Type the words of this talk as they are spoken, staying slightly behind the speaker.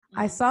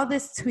I saw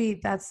this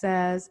tweet that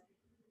says,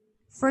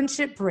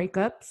 friendship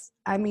breakups,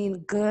 I mean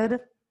good,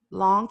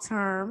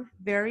 long-term,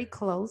 very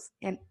close,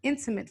 and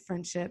intimate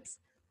friendships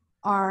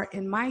are,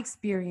 in my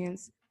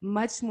experience,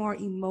 much more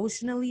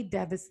emotionally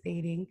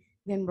devastating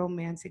than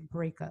romantic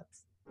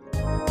breakups.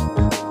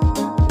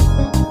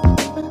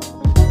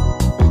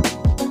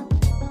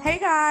 Hey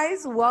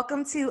guys,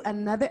 welcome to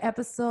another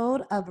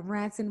episode of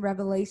Rants and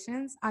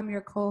Revelations. I'm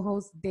your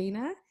co-host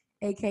Dana,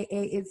 aka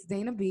It's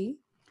Dana B.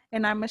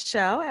 And I'm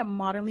Michelle at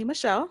Modernly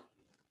Michelle.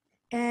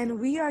 And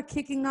we are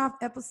kicking off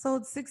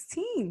episode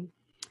 16.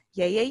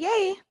 Yay, yay,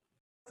 yay.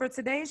 For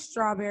today's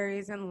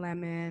Strawberries and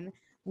Lemon,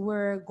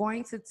 we're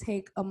going to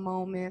take a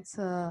moment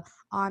to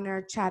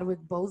honor Chadwick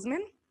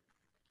Boseman.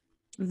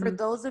 For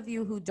those of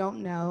you who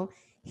don't know,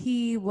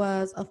 he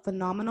was a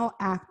phenomenal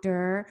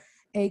actor,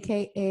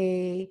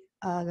 aka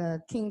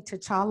King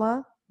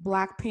T'Challa,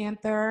 Black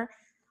Panther.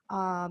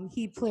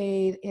 He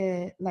played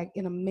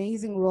an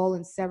amazing role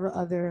in several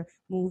other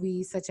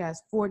movies, such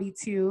as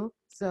 42,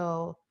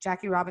 so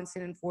Jackie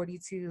Robinson in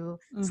 42,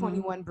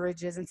 21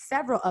 Bridges, and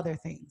several other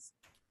things.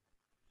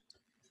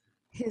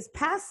 His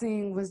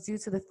passing was due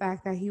to the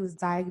fact that he was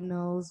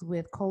diagnosed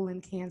with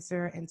colon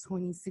cancer in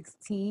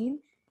 2016.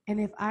 And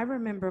if I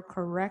remember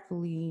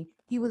correctly,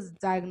 he was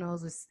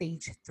diagnosed with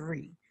stage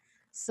 3.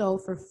 So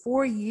for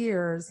 4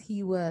 years,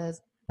 he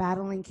was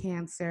battling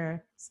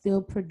cancer,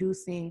 still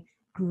producing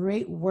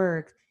great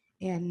work,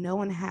 and no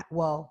one had,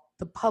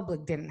 the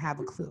public didn't have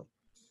a clue.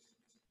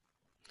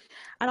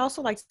 I'd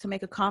also like to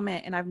make a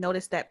comment, and I've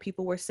noticed that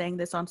people were saying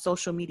this on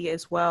social media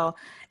as well.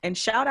 And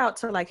shout out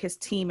to like his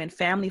team and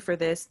family for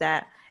this,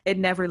 that it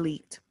never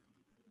leaked.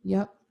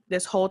 Yep.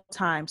 This whole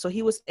time. So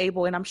he was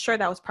able, and I'm sure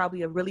that was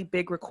probably a really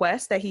big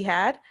request that he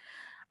had,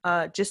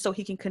 just so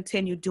he can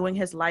continue doing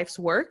his life's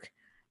work.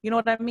 You know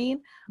what I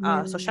mean?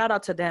 So shout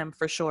out to them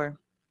for sure.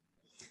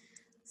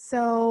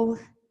 So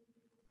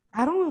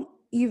I don't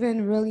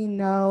even really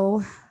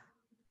know.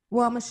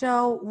 Well,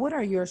 Michelle, what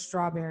are your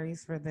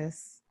strawberries for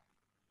this?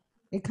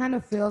 It kind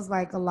of feels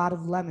like a lot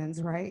of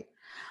lemons, right?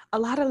 A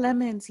lot of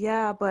lemons,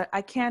 yeah. But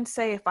I can't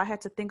say if I had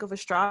to think of a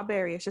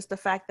strawberry. It's just the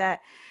fact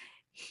that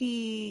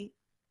he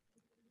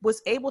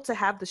was able to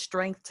have the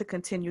strength to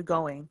continue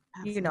going.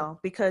 Absolutely. You know,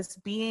 because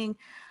being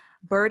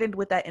burdened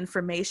with that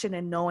information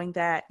and knowing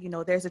that, you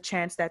know, there's a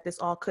chance that this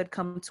all could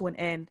come to an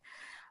end.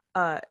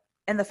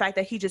 And the fact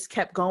that he just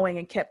kept going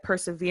and kept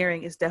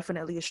persevering is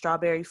definitely a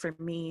strawberry for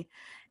me.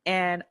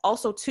 And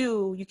also,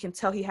 too, you can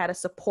tell he had a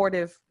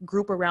supportive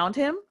group around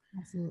him.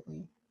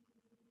 Absolutely.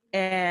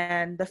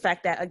 And the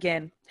fact that,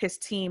 again, his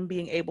team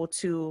being able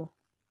to,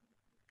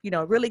 you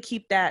know, really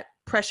keep that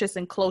precious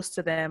and close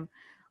to them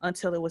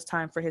until it was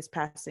time for his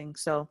passing.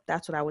 So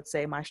that's what I would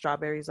say my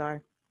strawberries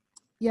are.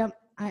 Yep,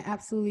 I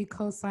absolutely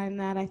co-sign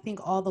that. I think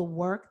all the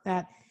work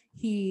that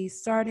he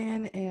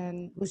started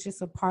and was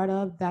just a part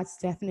of, that's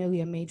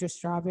definitely a major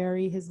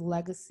strawberry. His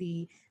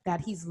legacy that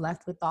he's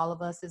left with all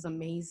of us is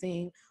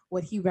amazing.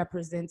 What he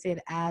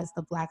represented as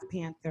the Black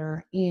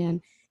Panther.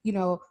 And, you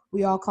know,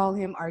 we all call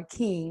him our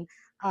king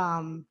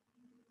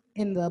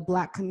in the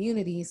Black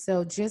community.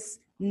 So just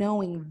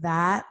knowing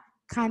that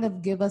kind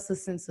of gives us a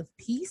sense of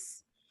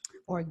peace.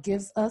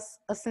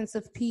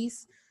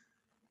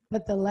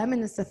 But the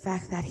lemon is the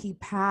fact that he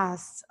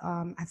passed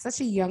at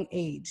such a young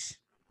age.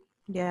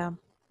 Yeah.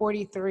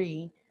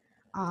 43.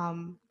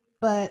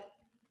 But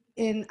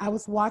I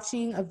was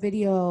watching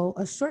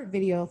a short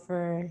video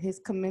for his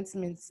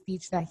commencement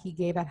speech that he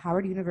gave at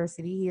Howard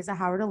University. He is a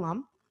Howard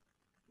alum.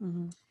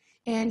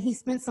 And he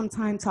spent some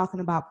time talking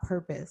about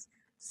purpose.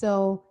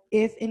 So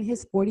if in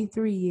his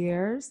 43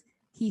 years,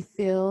 he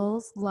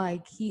feels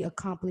like he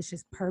accomplished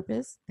his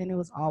purpose, then it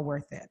was all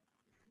worth it.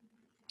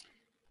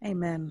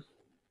 Amen.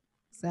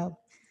 So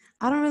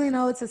I don't really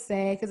know what to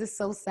say because it's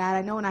so sad.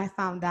 I know when I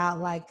found out,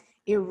 like,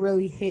 it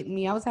really hit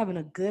me. I was having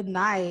a good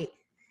night.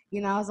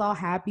 You know, I was all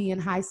happy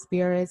and high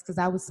spirits because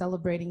I was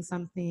celebrating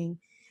something.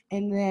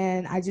 And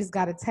then I just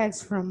got a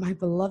text from my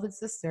beloved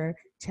sister,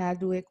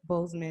 Chadwick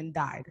Boseman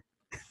died.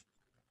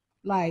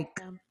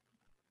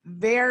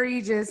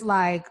 Very just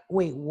like,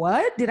 wait,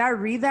 what? Did I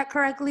read that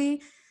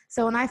correctly?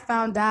 So when I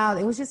found out,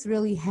 it was just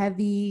really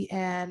heavy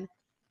and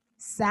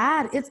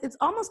sad. It's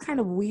almost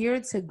kind of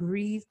weird to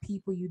grieve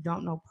people you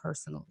don't know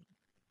personally.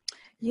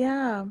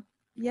 Yeah.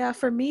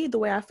 For me, the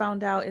way I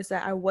found out is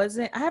that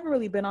I haven't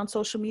really been on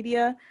social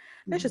media.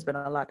 There's just been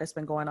a lot that's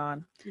been going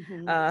on.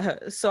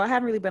 So I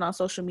haven't really been on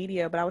social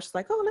media, but I was just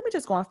like, oh, let me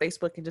just go on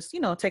Facebook and just,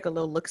 you know, take a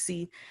little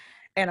look-see.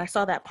 And I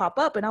saw that pop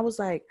up and I was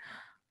like,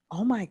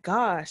 oh my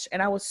gosh.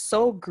 And I was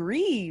so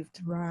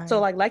grieved. Right. So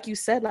like you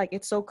said, like,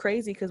 it's so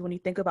crazy because when you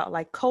think about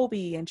like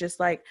Kobe and just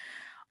like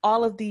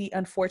all of the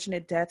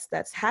unfortunate deaths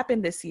that's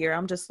happened this year,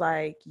 I'm just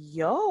like,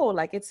 yo,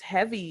 like, it's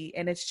heavy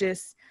and it's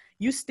just,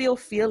 you still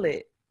feel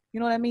it. You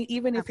know what I mean?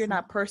 Even if you're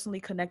not personally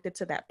connected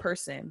to that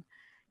person,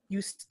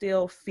 you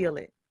still feel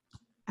it.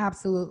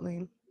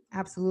 Absolutely.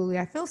 Absolutely.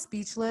 I feel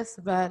speechless,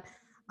 but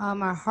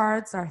our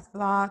hearts, our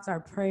thoughts, our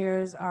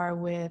prayers are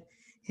with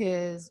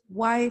his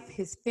wife,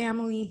 his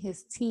family,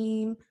 his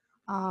team.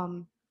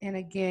 And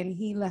again,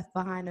 he left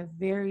behind a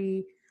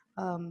very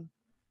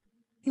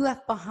he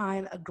left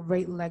behind a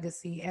great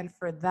legacy, and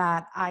for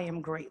that, I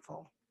am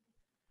grateful.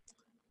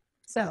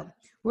 So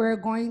we're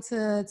going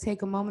to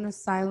take a moment of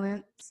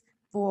silence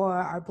for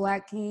our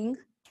Black King,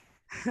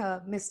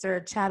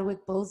 Mr.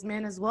 Chadwick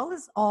Boseman, as well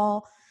as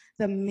all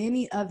the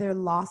many other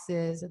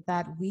losses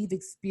that we've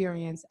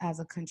experienced as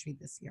a country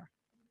this year.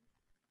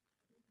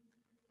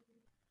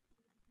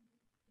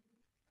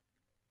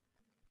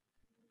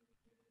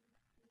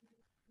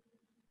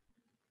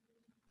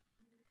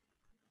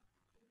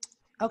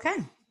 Okay.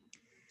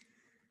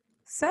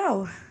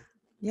 So,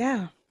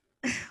 yeah,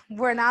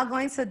 we're now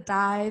going to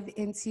dive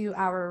into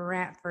our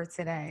rant for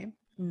today.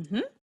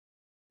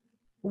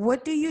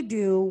 What do you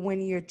do when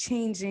you're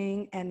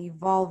changing and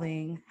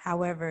evolving,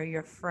 however,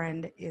 your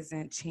friend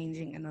isn't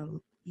changing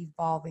and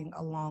evolving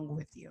along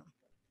with you?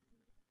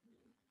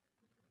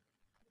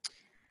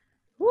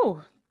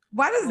 Ooh.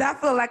 Why does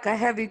that feel like a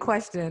heavy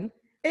question?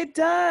 It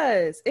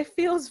does. It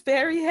feels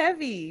very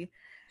heavy.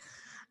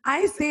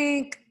 I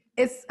think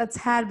it's a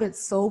tad bit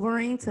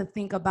sobering to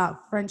think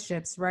about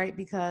friendships, right?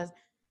 Because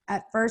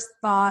at first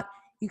thought,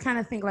 you kind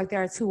of think like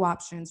there are two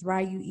options,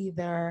 right? You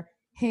either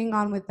hang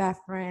on with that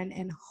friend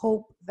and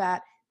hope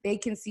that they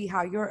can see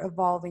how you're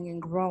evolving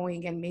and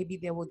growing, and maybe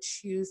they will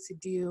choose to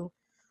do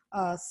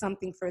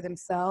something for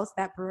themselves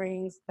that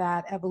brings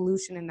that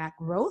evolution and that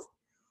growth.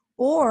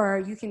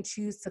 Or you can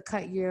choose to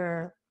cut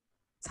your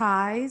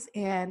ties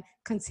and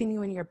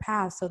continue in your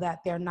path so that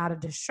they're not a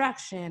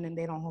distraction and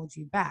they don't hold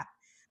you back.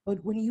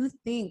 But when you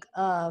think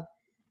of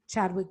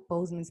Chadwick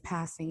Boseman's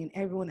passing and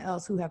everyone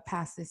else who have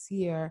passed this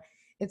year,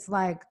 it's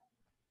like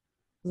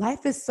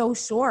life is so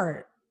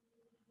short.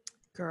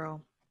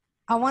 Girl,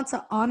 I want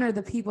to honor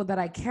the people that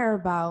I care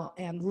about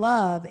and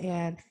love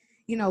and,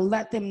 you know,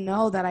 let them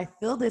know that I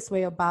feel this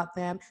way about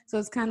them. So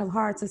it's kind of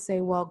hard to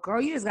say, well,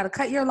 girl, you just got to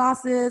cut your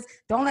losses.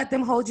 Don't let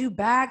them hold you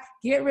back.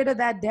 Get rid of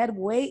that dead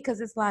weight. Because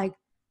it's like,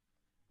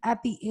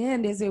 at the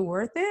end, is it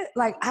worth it?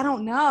 Like, I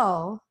don't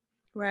know.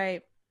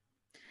 Right.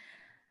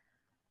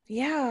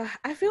 Yeah,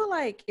 I feel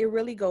like it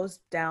really goes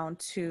down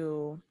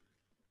to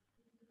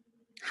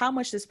how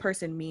much this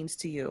person means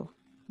to you.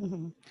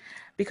 Mm-hmm.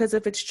 Because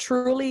if it's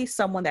truly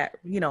someone that,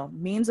 you know,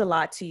 means a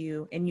lot to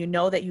you and you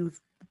know that you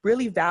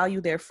really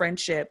value their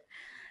friendship,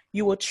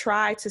 you will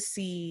try to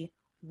see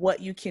what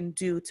you can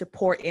do to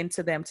pour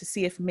into them, to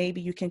see if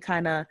maybe you can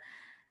kind of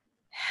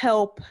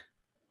help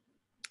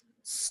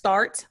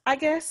start, I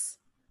guess,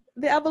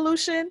 the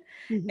evolution.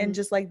 Mm-hmm. And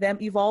just like them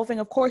evolving.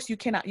 Of course, you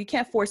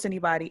can't force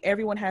anybody.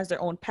 Everyone has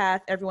their own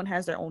path. Everyone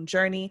has their own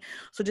journey.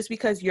 So just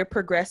because you're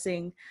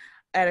progressing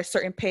at a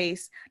certain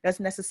pace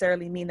doesn't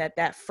necessarily mean that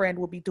that friend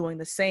will be doing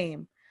the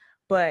same.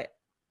 But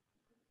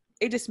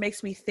it just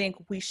makes me think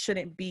we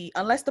shouldn't be,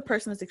 unless the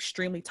person is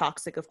extremely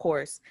toxic, of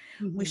course,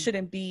 Mm-hmm. we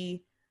shouldn't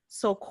be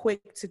so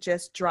quick to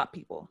just drop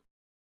people.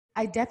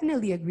 I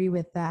definitely agree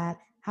with that.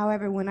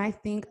 However, when I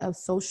think of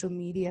social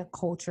media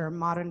culture,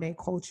 modern day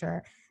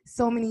culture,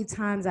 so many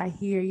times I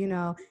hear, you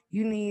know,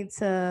 you need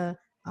to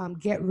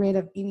get rid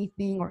of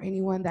anything or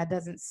anyone that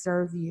doesn't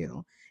serve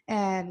you.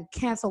 And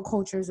cancel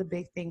culture is a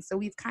big thing. So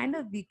we've kind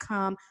of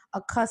become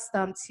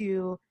accustomed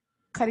to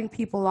cutting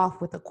people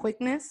off with a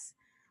quickness.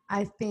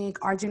 I think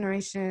our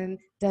generation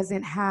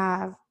doesn't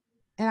have,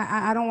 and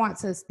I don't want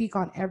to speak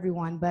on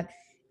everyone, but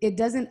it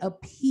doesn't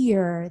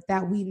appear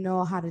that we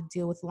know how to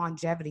deal with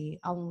longevity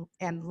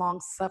and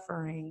long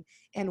suffering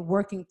and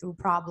working through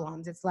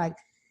problems. It's like,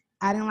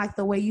 I didn't like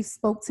the way you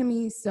spoke to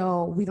me,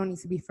 so we don't need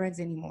to be friends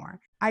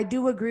anymore. I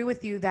do agree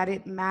with you that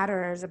it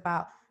matters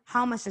about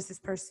how much does this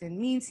person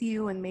mean to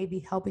you and maybe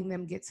helping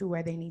them get to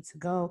where they need to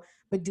go.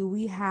 But do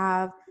we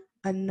have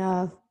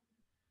enough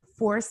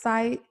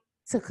foresight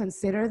to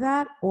consider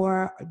that,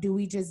 or do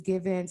we just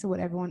give in to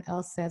what everyone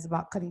else says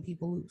about cutting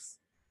people loose?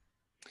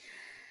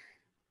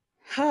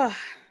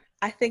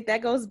 I think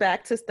that goes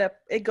back to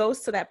it goes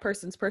to that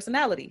person's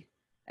personality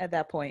at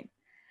that point.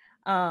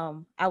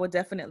 I would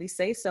definitely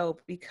say so,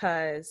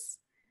 because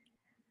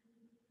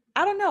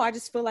I don't know, I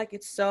just feel like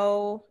it's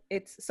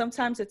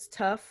sometimes it's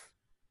tough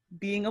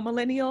being a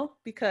millennial,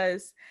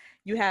 because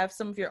you have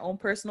some of your own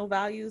personal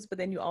values, but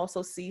then you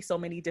also see so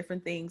many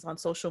different things on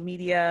social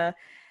media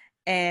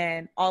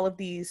and all of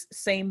these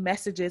same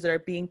messages are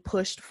being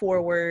pushed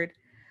forward.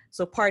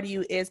 So part of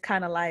you is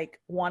kind of like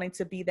wanting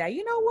to be that,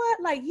 you know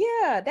what, like,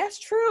 yeah, that's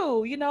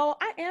true. You know,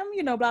 I am,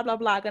 you know, blah, blah,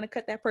 blah, going to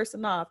cut that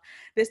person off,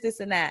 this,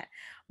 and that.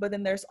 But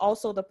then there's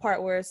also the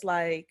part where it's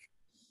like,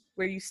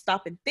 where you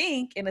stop and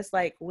think and it's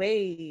like,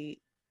 wait,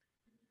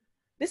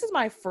 this is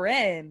my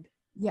friend.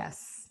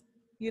 Yes.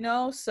 You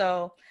know,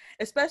 so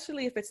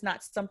especially if it's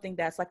not something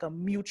that's like a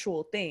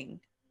mutual thing.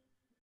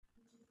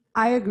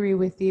 I agree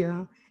with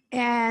you.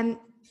 And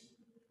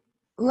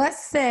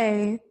let's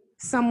say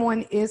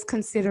someone is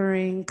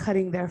considering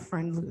cutting their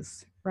friend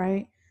loose,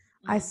 right?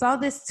 I saw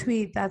this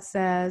tweet that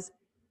says,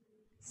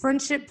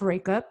 friendship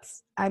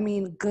breakups, I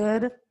mean,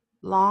 good,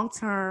 long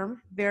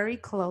term, very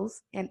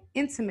close, and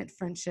intimate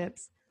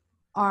friendships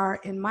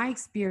are, in my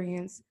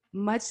experience,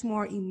 much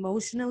more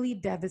emotionally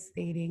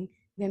devastating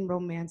than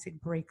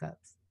romantic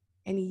breakups.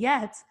 And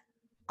yet,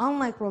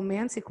 unlike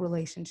romantic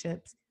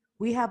relationships,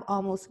 we have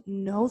almost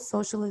no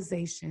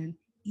socialization,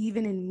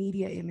 even in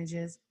media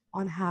images,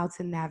 on how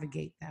to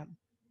navigate them.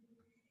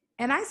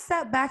 And I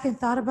sat back and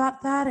thought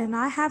about that, and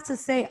I have to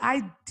say,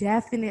 I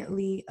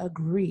definitely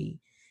agree.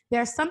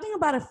 There's something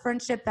about a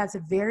friendship that's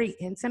very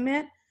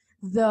intimate,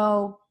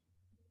 though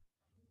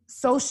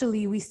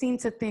socially we seem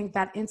to think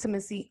that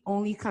intimacy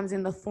only comes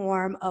in the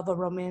form of a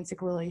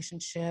romantic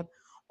relationship.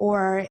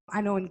 Or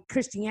I know in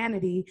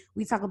Christianity,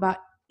 we talk about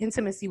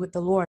intimacy with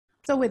the Lord.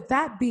 So, with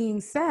that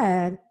being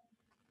said,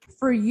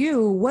 for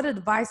you, what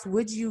advice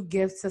would you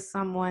give to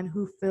someone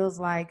who feels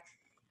like,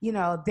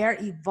 they're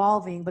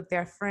evolving, but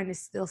their friend is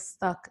still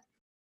stuck?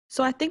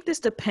 So I think this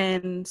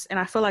depends, and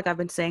I feel like I've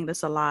been saying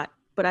this a lot,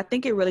 but I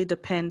think it really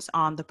depends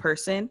on the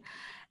person,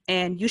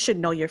 and you should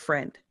know your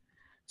friend.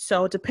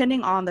 So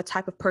depending on the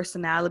type of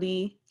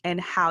personality and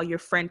how your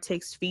friend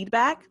takes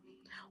feedback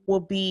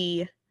will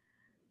be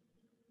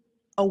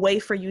a way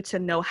for you to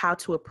know how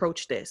to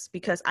approach this,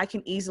 because I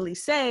can easily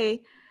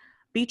say,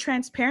 be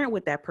transparent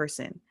with that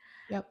person.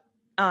 Yep.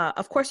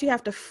 Of course, you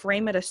have to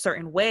frame it a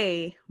certain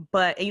way,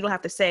 but you don't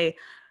have to say,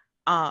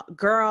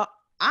 girl,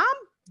 I'm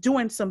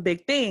doing some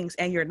big things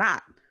and you're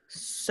not.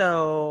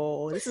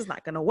 So this is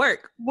not going to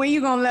work. When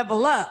you going to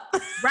level up?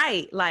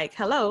 Right. Like,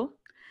 hello.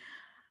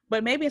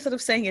 But maybe instead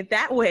of saying it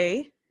that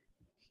way,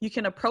 you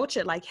can approach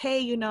it like,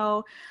 hey,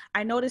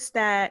 I noticed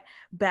that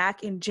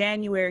back in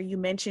January, you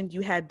mentioned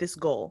you had this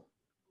goal.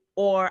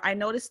 Or I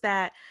noticed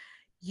that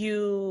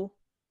you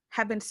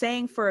have been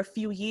saying for a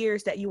few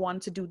years that you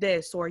wanted to do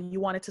this, or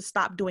you wanted to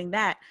stop doing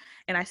that.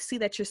 And I see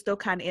that you're still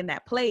kind of in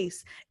that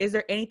place. Is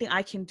there anything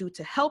I can do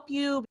to help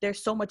you?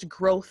 There's so much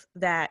growth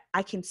that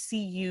I can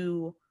see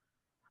you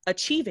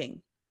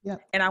achieving.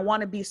 Yep. And I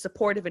want to be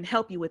supportive and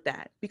help you with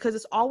that, because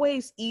it's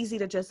always easy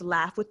to just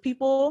laugh with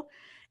people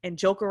and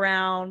joke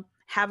around,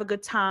 have a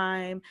good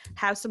time,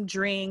 have some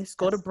drinks,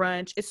 go to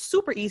brunch. It's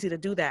super easy to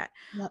do that.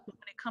 Yep. But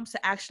when it comes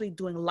to actually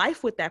doing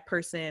life with that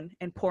person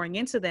and pouring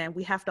into them,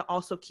 we have to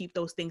also keep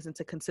those things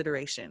into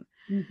consideration.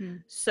 Mm-hmm.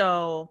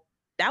 So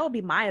that would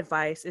be my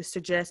advice, is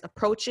to just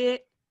approach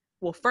it.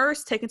 Well,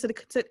 first take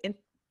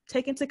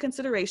into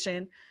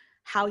consideration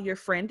how your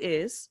friend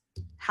is,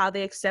 how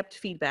they accept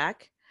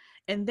feedback,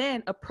 and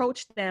then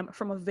approach them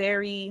from a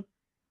very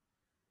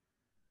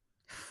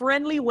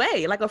friendly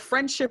way, like a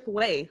friendship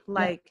way.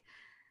 Like,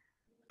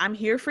 I'm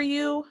here for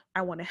you.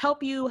 I want to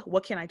help you.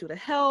 What can I do to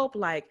help?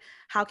 Like,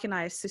 how can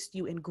I assist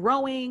you in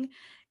growing?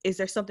 Is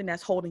there something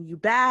that's holding you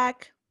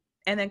back?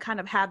 And then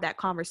kind of have that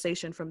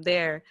conversation from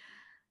there.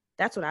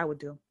 That's what I would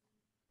do.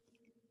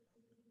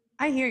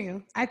 I hear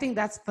you. I think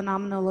that's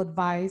phenomenal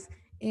advice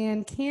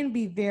and can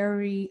be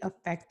very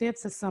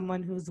effective to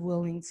someone who's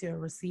willing to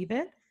receive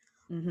it.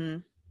 Mm-hmm.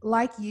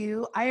 Like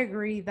you, I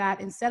agree that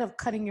instead of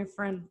cutting your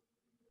friend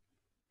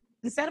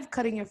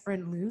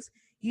loose,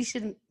 you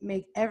should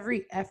make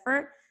every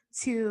effort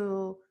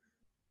to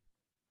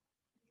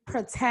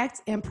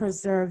protect and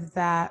preserve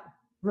that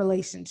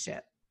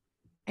relationship.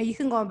 And you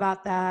can go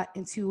about that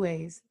in two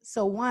ways.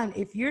 So one,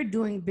 if you're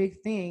doing big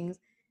things,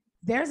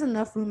 there's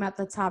enough room at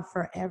the top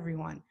for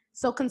everyone.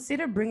 So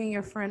consider bringing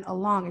your friend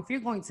along. If you're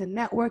going to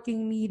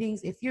networking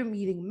meetings, if you're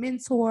meeting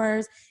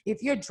mentors,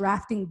 if you're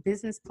drafting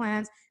business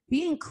plans,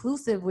 be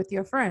inclusive with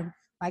your friend.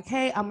 Like,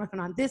 hey, I'm working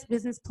on this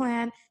business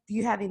plan. Do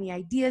you have any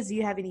ideas? Do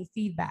you have any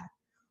feedback?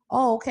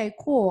 Oh, okay,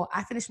 cool.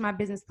 I finished my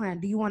business plan.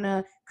 Do you want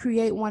to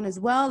create one as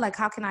well? Like,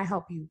 how can I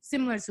help you?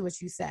 Similar to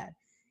what you said.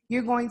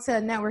 You're going to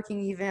a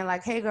networking event,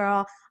 like, hey,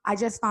 girl, I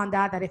just found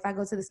out that if I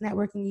go to this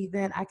networking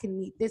event, I can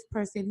meet this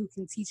person who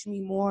can teach me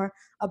more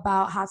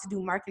about how to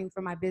do marketing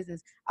for my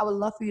business. I would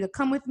love for you to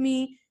come with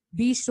me.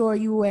 Be sure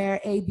you wear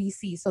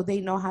ABC so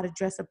they know how to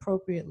dress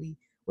appropriately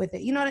with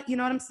it. You know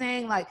what I'm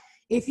saying? Like,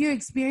 if you're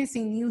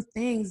experiencing new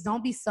things,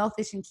 don't be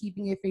selfish in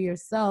keeping it for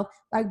yourself.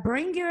 Like,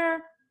 bring your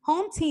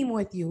home team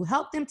with you.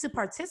 Help them to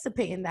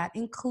participate in that.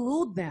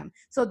 Include them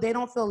so they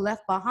don't feel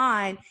left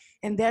behind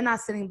and they're not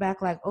sitting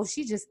back like, oh,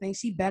 she just thinks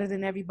she's better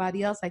than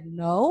everybody else. Like,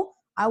 no,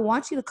 I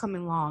want you to come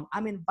along.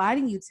 I'm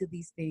inviting you to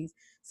these things.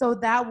 So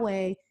that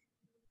way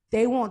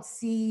they won't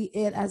see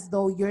it as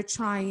though you're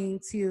trying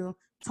to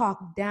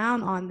talk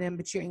down on them,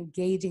 but you're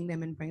engaging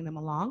them and bring them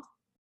along.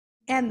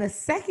 And the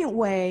second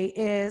way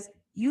is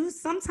you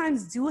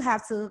sometimes do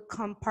have to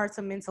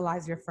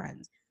compartmentalize your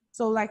friends.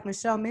 So like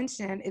Michelle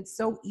mentioned, it's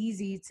so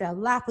easy to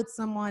laugh with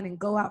someone and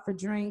go out for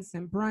drinks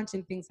and brunch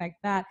and things like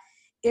that.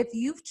 If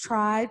you've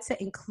tried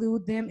to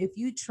include them, if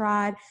you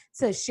tried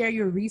to share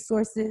your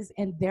resources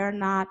and they're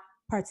not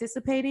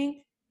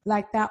participating,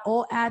 like that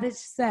old adage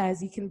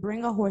says, you can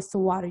bring a horse to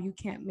water, you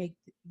can't make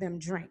them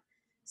drink.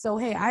 So,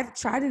 hey, I've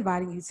tried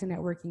inviting you to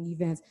networking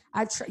events.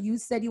 You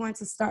said you wanted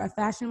to start a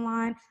fashion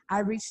line. I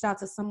reached out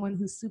to someone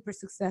who's super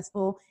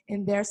successful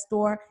in their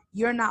store.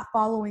 You're not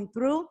following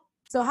through.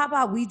 So how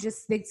about we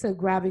just stick to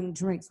grabbing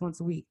drinks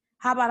once a week?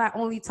 How about I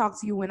only talk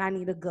to you when I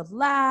need a good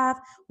laugh,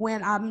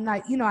 when I'm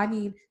not, I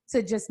need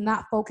to just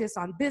not focus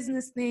on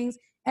business things.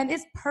 And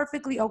it's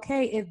perfectly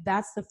okay if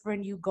that's the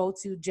friend you go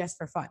to just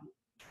for fun.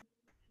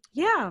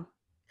 Yeah.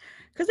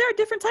 Because there are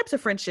different types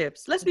of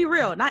friendships. Let's be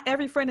real. Not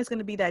every friend is going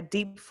to be that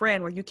deep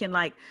friend where you can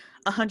like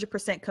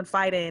 100%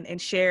 confide in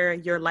and share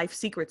your life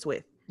secrets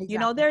with. You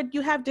know, Exactly.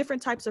 you have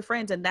different types of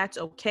friends, and that's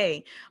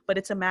okay. But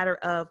it's a matter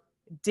of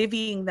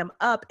divvying them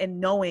up and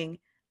knowing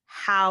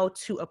how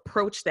to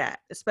approach that,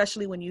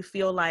 especially when you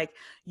feel like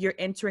you're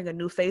entering a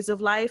new phase of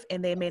life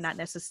and they may not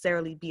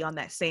necessarily be on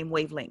that same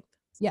wavelength.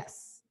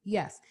 Yes,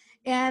 yes.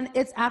 And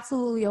it's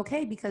absolutely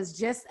okay because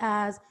just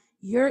as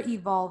you're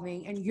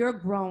evolving and you're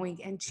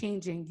growing and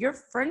changing, your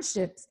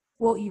friendships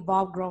will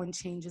evolve, grow, and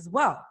change as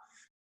well.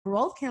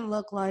 Growth can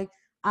look like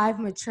I've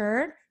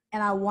matured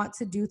and I want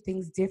to do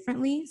things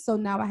differently. So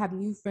now I have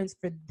new friends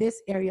for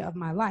this area of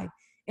my life.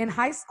 In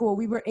high school,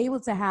 we were able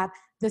to have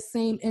the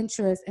same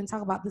interests and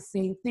talk about the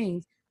same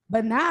things.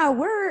 But now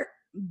we're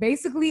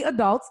basically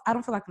adults. I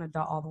don't feel like an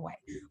adult all the way,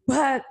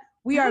 but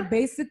we are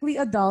basically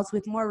adults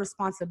with more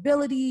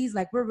responsibilities.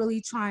 Like we're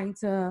really trying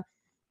to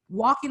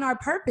walk in our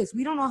purpose.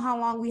 We don't know how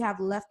long we have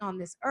left on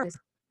this earth.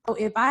 So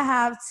if I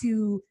have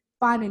to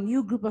find a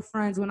new group of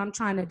friends when I'm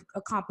trying to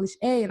accomplish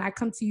A and I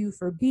come to you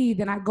for B,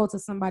 then I go to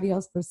somebody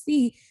else for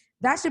C,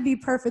 that should be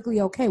perfectly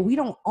okay. We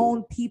don't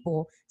own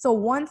people. So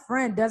one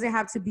friend doesn't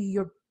have to be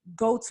your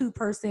go-to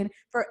person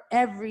for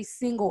every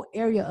single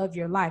area of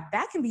your life.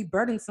 That can be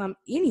burdensome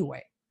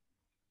anyway.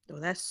 Oh,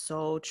 that's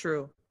so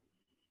true.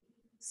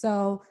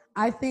 So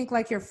I think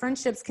like your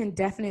friendships can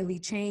definitely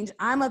change.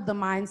 I'm of the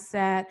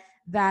mindset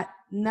that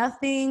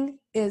nothing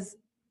is,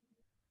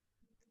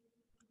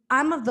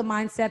 I'm of the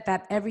mindset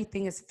that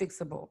everything is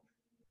fixable.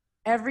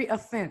 Every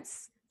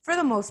offense, for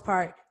the most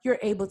part, you're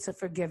able to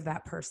forgive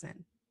that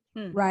person,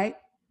 right?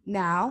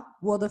 Now,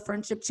 will the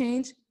friendship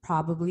change?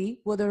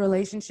 Probably. Will the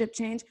relationship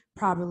change?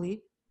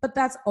 Probably. But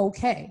that's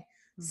okay.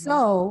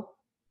 So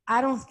I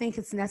don't think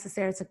it's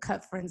necessary to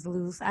cut friends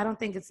loose. I don't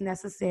think it's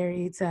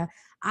necessary to,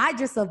 I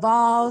just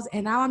evolved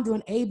and now I'm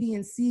doing A, B,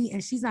 and C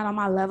and she's not on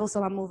my level,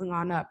 so I'm moving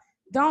on up.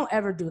 Don't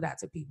ever do that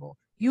to people.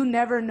 You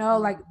never know,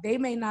 like they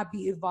may not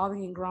be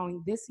evolving and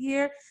growing this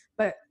year,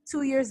 but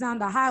 2 years down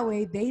the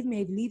highway, they've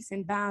made leaps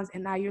and bounds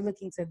and now you're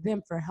looking to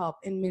them for help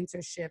and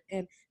mentorship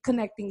and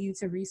connecting you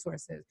to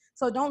resources.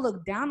 So don't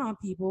look down on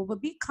people,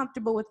 but be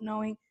comfortable with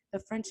knowing the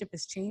friendship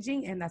is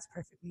changing and that's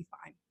perfectly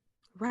fine.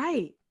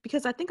 Right.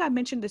 Because I think I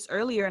mentioned this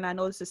earlier, and I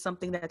know this is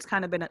something that's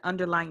kind of been an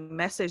underlying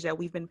message that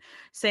we've been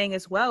saying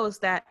as well, is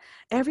that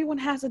everyone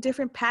has a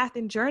different path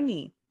and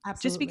journey.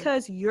 Just Absolutely.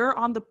 because you're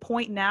on the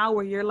point now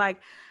where you're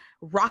like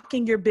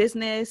rocking your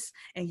business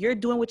and you're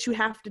doing what you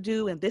have to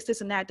do and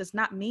this and that does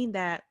not mean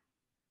that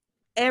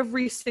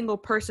every single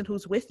person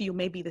who's with you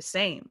may be the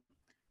same.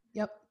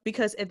 Yep.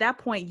 Because at that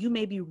point, you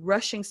may be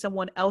rushing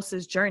someone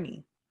else's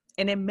journey.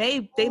 And they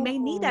may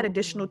need that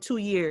additional 2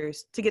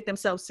 years to get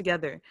themselves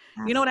together.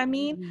 You know what I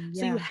mean? Absolutely,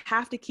 So you yeah.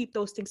 have to keep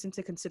those things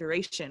into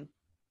consideration.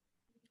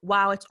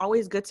 While it's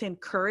always good to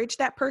encourage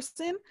that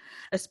person,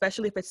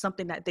 especially if it's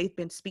something that they've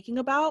been speaking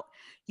about,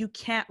 you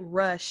can't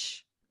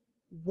rush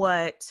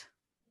what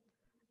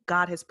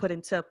God has put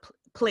into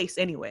place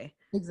anyway.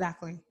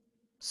 Exactly.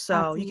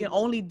 So you can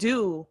Absolutely. only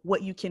do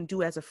what you can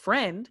do as a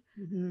friend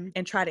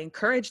and try to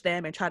encourage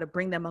them and try to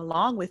bring them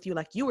along with you,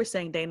 like you were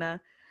saying, Dana.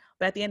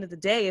 But at the end of the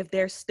day, if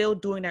they're still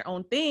doing their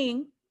own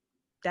thing,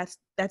 that's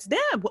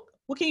them.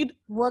 What can you do?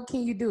 What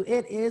can you do?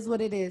 It is what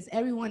it is.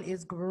 Everyone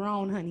is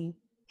grown, honey.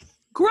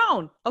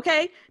 Grown,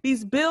 okay?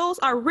 These bills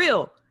are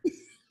real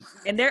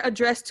and they're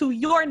addressed to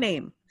your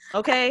name,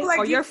 okay? Like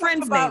Or you your talked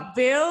friend's name. about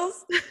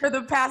bills for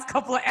the past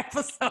couple of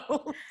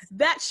episodes.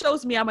 That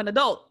shows me I'm an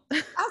adult.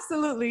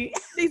 Absolutely.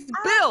 These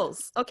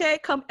bills, okay,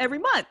 come every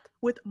month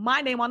with my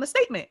name on the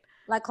statement.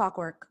 Like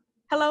clockwork.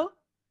 Hello?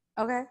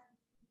 Okay.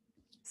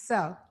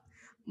 So,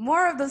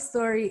 more of the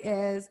story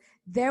is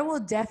there will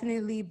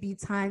definitely be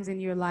times in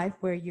your life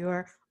where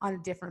you're on a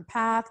different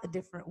path, a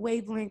different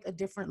wavelength, a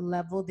different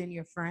level than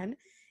your friend.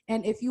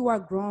 And if you are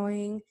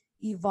growing,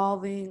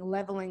 evolving,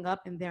 leveling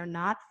up, and they're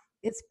not,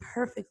 it's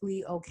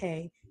perfectly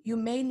okay. You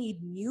may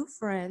need new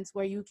friends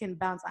where you can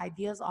bounce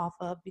ideas off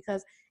of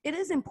because it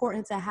is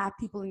important to have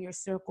people in your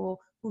circle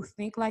who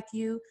think like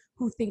you,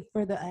 who think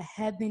further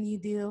ahead than you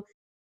do.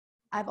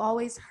 I've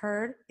always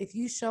heard if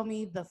you show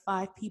me the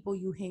 5 people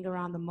you hang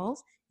around the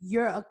most,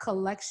 you're a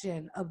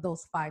collection of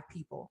those 5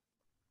 people.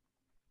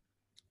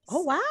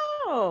 Oh,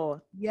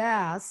 wow.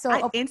 Yeah. So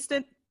I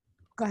instant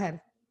go ahead.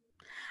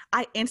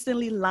 I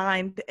instantly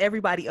lined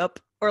everybody up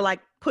or like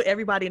put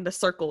everybody in the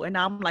circle. And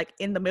now I'm like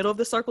in the middle of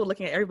the circle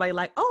looking at everybody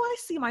like, oh, I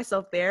see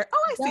myself there.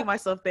 Oh, I see Yep.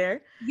 myself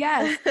there.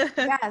 Yes.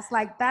 Yes.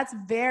 Like that's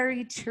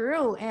very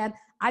true. And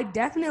I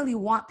definitely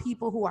want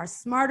people who are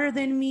smarter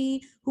than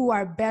me, who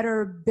are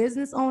better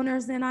business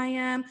owners than I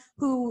am,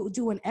 who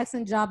do an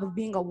excellent job of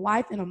being a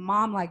wife and a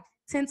mom like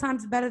 10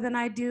 times better than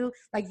I do.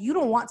 Like you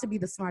don't want to be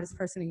the smartest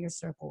person in your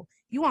circle.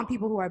 You want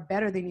people who are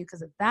better than you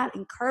because that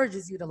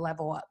encourages you to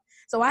level up.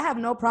 So I have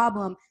no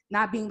problem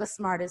not being the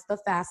smartest, the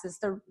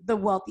fastest, the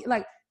wealthy.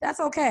 Like that's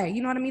okay.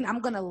 You know what I mean? I'm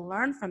going to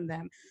learn from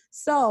them.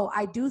 So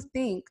I do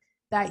think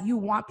that you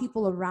want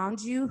people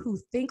around you who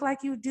think like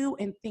you do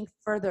and think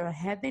further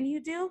ahead than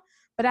you do.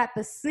 But at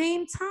the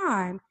same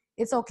time,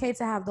 it's okay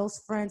to have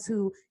those friends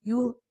who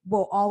you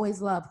will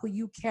always love, who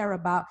you care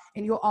about,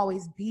 and you'll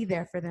always be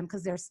there for them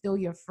because they're still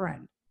your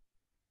friend.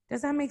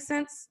 Does that make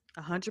sense?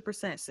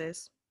 100%,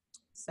 sis.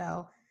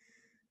 So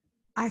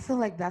I feel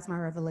like that's my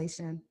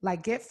revelation.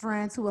 Like, get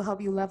friends who will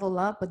help you level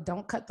up, but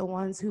don't cut the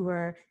ones who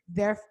are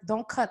there.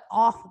 Don't cut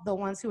off the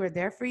ones who are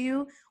there for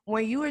you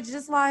when you were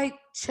just like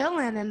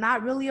chilling and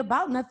not really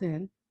about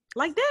nothing.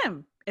 Like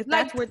them. If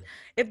Like,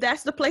 if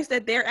that's the place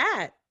that they're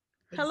at.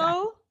 exactly.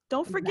 Hello?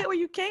 Don't forget where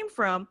you came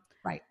from.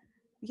 Right.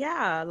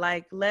 Yeah,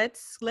 like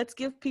let's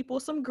give people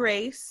some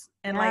grace.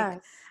 And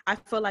like I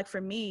feel like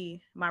for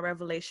me, my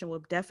revelation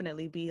would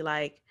definitely be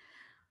like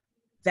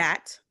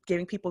that,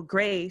 giving people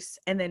grace,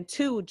 and then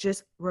two,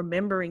 just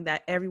remembering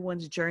that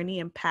everyone's journey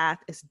and path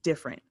is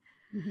different.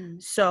 Mm-hmm.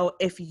 So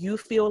if you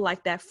feel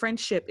like that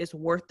friendship is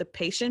worth the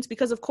patience,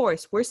 because of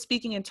course we're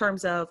speaking in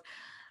terms of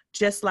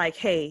just like,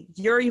 hey,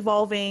 you're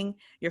evolving,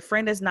 your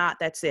friend is not,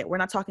 that's it. We're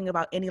not talking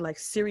about any like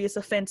serious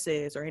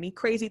offenses or any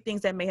crazy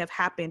things that may have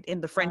happened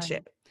in the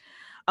friendship.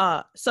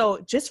 Right. So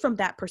just from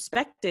that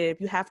perspective,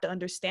 you have to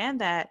understand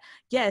that,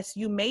 yes,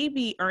 you may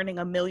be earning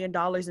 $1 million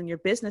in your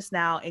business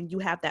now, and you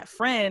have that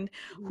friend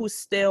who's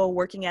still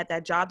working at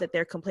that job that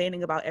they're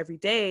complaining about every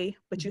day,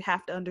 but you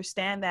have to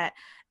understand that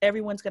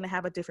everyone's going to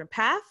have a different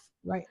path.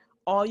 Right.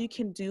 All you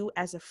can do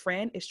as a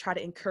friend is try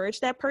to encourage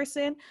that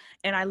person.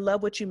 And I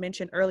love what you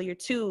mentioned earlier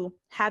too,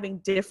 having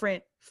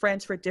different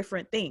friends for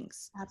different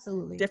things.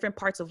 Absolutely. Different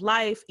parts of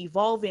life,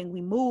 evolving,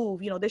 we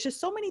move, there's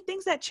just so many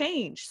things that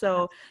change.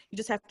 So you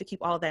just have to keep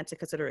all of that into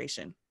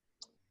consideration.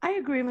 I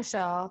agree,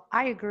 Michelle.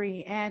 I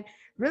agree. And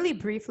really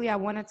briefly, I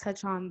want to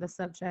touch on the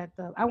subject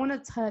of, I want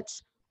to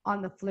touch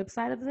on the flip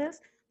side of this.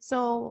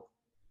 So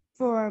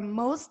for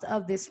most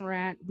of this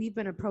rant, we've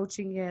been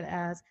approaching it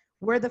as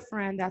we're the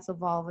friend that's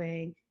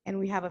evolving and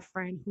we have a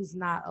friend who's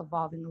not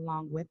evolving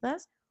along with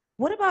us.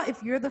 What about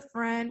if you're the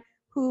friend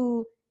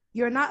who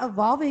you're not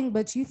evolving,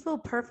 but you feel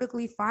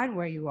perfectly fine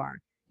where you are?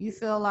 You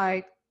feel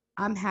like,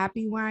 I'm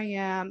happy where I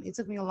am. It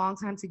took me a long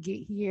time to get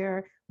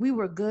here. We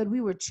were good.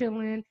 We were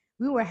chilling.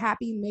 We were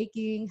happy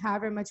making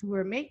however much we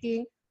were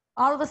making.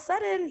 All of a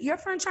sudden, your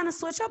friend trying to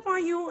switch up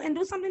on you and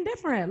do something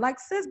different. Like,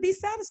 sis, be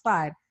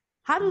satisfied.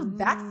 How does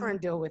that friend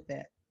deal with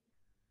it?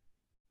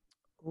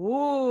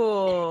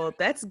 Ooh,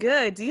 that's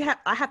good.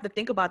 I have to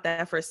think about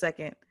that for a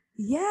second.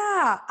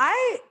 Yeah,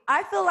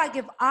 I feel like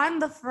if I'm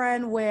the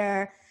friend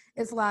where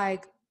it's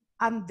like,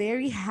 I'm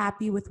very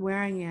happy with where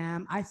I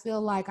am. I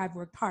feel like I've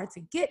worked hard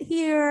to get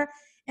here,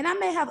 and I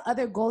may have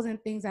other goals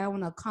and things I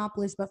want to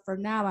accomplish, but for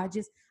now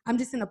I'm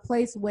just in a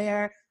place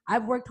where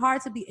I've worked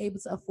hard to be able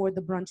to afford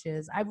the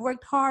brunches. I've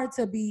worked hard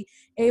to be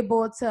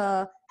able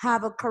to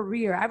have a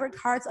career. I've worked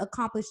hard to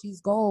accomplish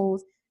these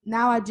goals.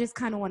 Now I just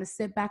kind of want to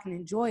sit back and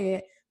enjoy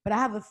it. But I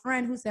have a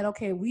friend who said,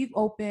 okay, we've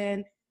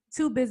opened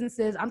 2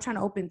 businesses. I'm trying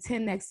to open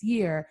 10 next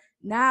year.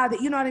 Now that,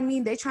 you know what I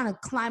mean? They're trying to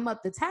climb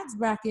up the tax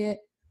bracket.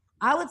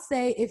 I would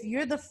say if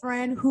you're the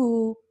friend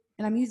who,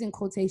 and I'm using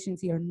quotations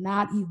here,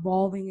 not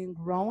evolving and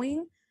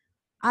growing,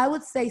 I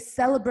would say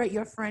celebrate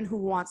your friend who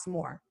wants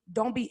more.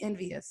 Don't be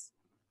envious.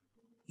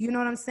 You know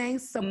what I'm saying?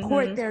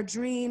 Support their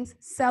dreams,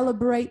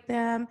 celebrate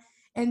them.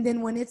 And then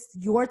when it's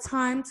your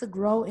time to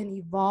grow and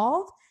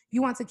evolve,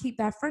 you want to keep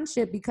that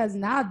friendship because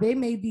now they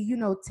may be,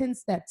 10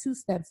 steps, 2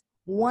 steps,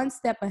 1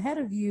 step ahead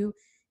of you.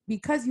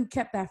 Because you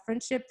kept that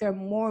friendship, they're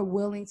more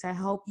willing to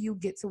help you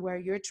get to where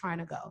you're trying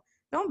to go.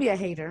 Don't be a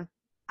hater.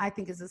 I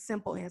think is a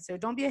simple answer.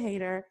 Don't be a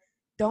hater.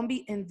 Don't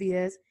be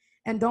envious.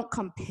 And don't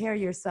compare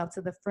yourself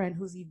to the friend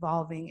who's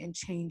evolving and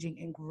changing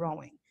and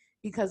growing.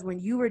 Because when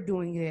you were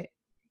doing it,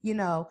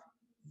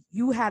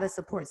 you had a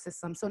support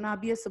system. So now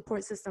be a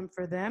support system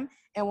for them.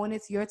 And when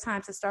it's your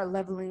time to start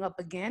leveling up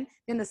again,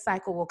 then the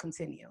cycle will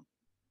continue.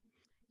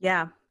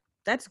 Yeah,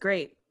 that's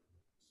great.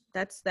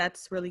 That's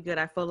really good.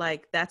 I feel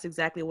like that's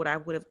exactly what I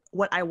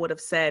would have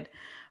said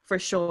for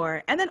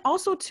sure. And then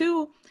also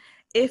too,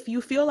 if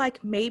you feel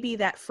like maybe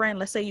that friend,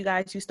 let's say you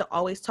guys used to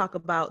always talk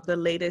about the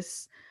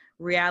latest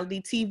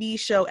reality TV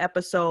show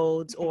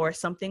episodes or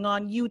something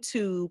on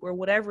YouTube or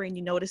whatever, and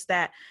you notice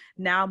that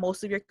now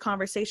most of your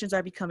conversations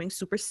are becoming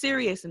super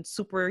serious and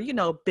super,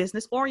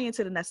 business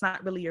oriented, and that's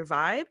not really your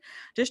vibe.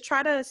 Just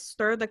try to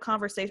steer the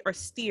conversation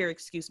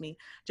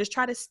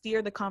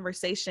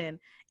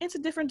into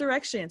different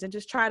directions and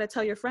just try to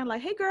tell your friend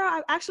like, hey girl,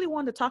 I actually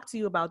wanted to talk to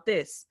you about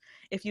this.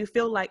 If you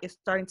feel like it's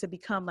starting to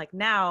become like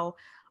now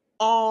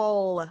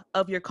all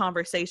of your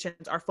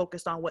conversations are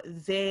focused on what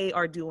they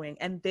are doing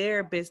and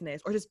their business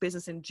or just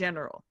business in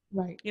general.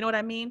 Right. You know what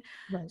I mean?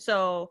 Right.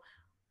 So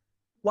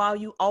while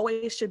you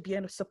always should be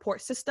in a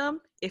support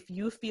system, if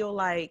you feel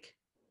like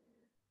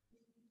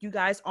you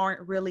guys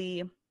aren't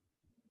really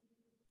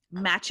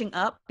matching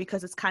up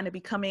because it's kind of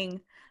becoming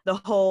the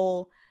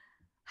whole,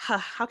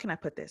 how can I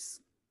put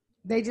this?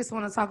 They just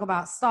want to talk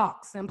about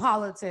stocks and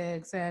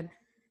politics and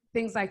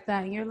things like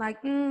that. And you're like,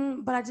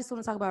 but I just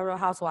want to talk about Real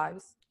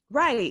Housewives.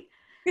 Right.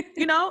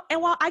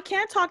 And while I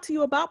can talk to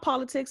you about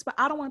politics, but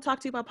I don't want to talk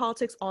to you about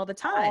politics all the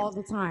time. All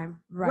the time.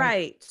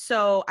 Right.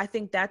 So I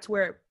think that's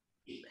where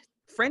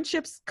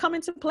friendships come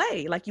into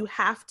play. Like you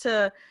have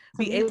to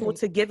be able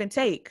to give and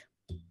take.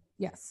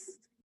 Yes.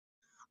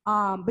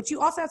 But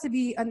you also have to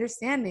be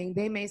understanding.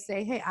 They may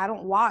say, hey, I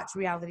don't watch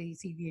reality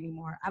TV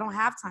anymore. I don't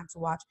have time to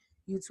watch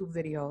YouTube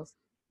videos.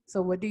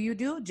 So what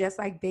do? Just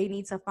like they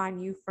need to find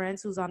new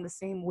friends who's on the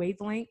same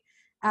wavelength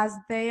as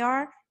they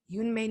are,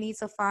 you may need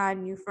to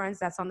find new friends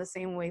that's on the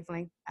same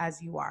wavelength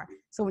as you are.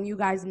 So when you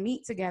guys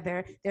meet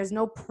together, there's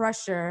no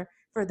pressure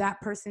for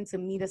that person to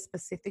meet a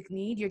specific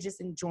need. You're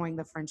just enjoying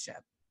the friendship.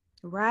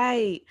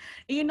 Right.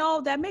 You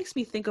know, that makes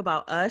me think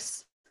about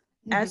us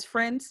as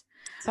friends.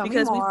 Tell me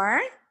because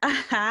more.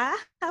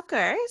 Of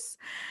course.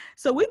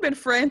 So we've been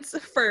friends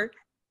for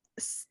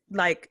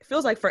like,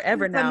 feels like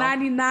forever The now.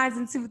 99s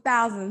and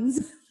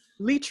 2000s.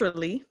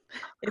 Literally,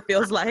 it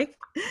feels like.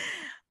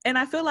 And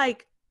I feel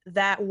like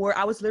that word,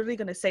 I was literally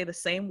going to say the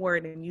same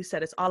word, and you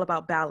said it's all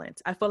about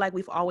balance. I feel like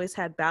we've always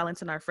had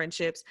balance in our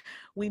friendships.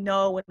 We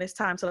know when it's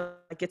time to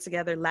get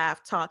together,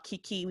 laugh, talk,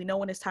 kiki. We know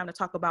when it's time to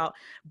talk about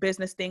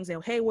business things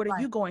and, hey, what are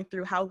you going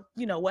through? How,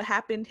 you know, what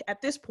happened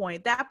at this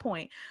point, that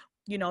point?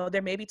 You know,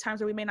 there may be times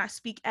where we may not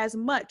speak as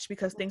much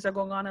because things are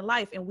going on in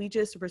life, and we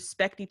just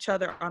respect each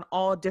other on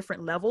all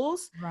different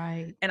levels.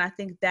 Right. And I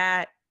think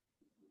that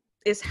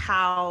is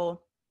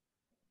how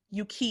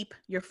you keep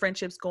your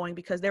friendships going,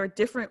 because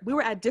we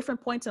were at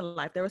different points in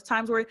life. There was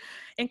times where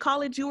in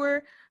college you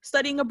were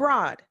studying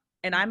abroad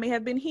and I may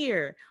have been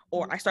here,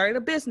 or I started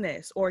a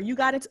business, or you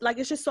got into, like,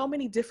 it's just so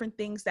many different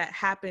things that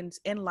happens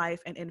in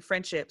life and in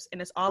friendships.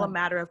 And it's all a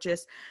matter of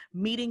just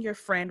meeting your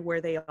friend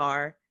where they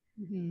are.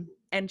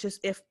 And just,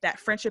 if that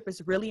friendship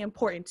is really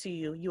important to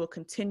you, you will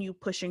continue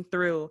pushing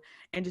through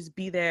and just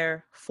be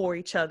there for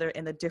each other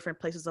in the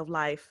different places of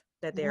life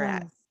that they're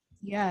at.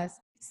 Yes.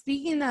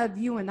 Speaking of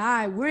you and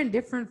I, we're in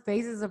different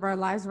phases of our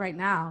lives right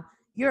now.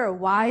 You're a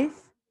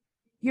wife.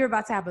 You're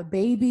about to have a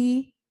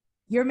baby.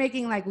 You're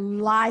making like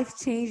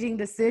life-changing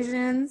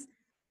decisions.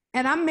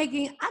 And I'm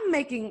making,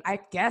 I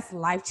guess,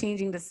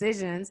 life-changing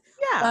decisions.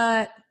 Yeah.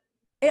 But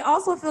it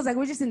also feels like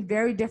we're just in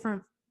very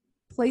different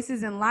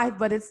places in life,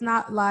 but it's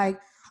not like,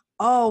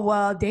 oh,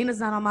 well, Dana's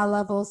not on my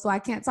level, so I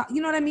can't talk.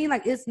 You know what I mean?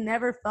 Like, it's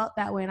never felt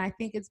that way. And I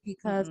think it's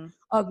because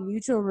of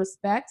mutual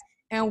respect.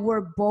 And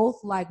we're both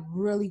like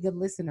really good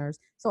listeners.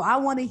 So I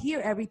want to hear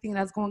everything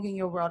that's going in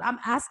your world. I'm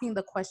asking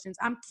the questions.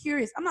 I'm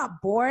curious. I'm not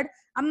bored.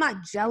 I'm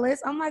not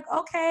jealous. I'm like,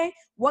 okay,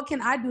 what can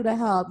I do to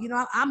help? You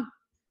know,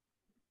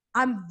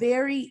 I'm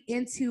very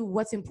into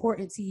what's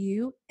important to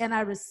you, and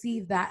I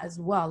receive that as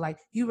well. Like,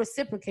 you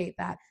reciprocate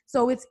that.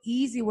 So it's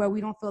easy where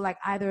we don't feel like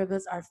either of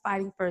us are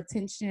fighting for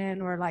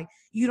attention, or like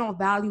you don't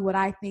value what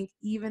I think,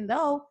 even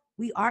though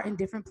we are in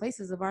different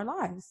places of our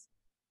lives.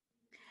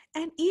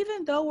 And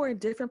even though we're in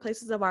different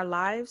places of our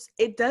lives,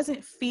 it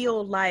doesn't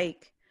feel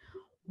like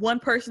one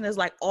person is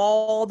like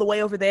all the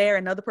way over there,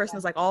 and another person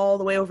is like all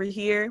the way over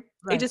here.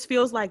 Right. It just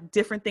feels like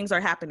different things are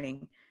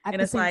happening. At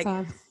the same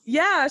time.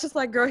 Yeah, it's just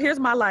like, girl, here's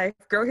my life.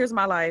 Girl, here's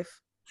my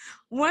life.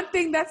 One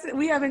thing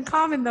we have in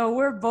common, though,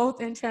 we're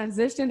both in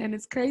transition, and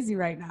it's crazy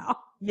right now.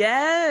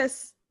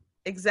 Yes,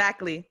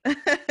 exactly.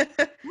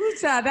 Woo,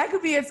 child, that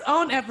could be its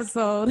own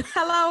episode.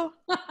 Hello.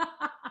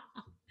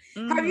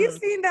 Have you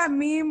seen that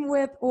meme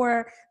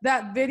or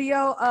that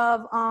video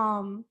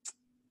of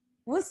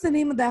what's the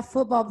name of that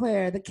football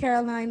player, the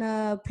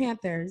Carolina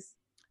Panthers?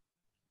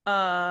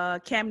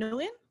 Cam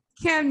Newton.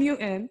 Cam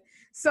Newton.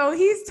 So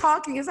he's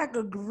talking. It's like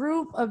a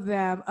group of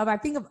them, I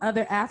think of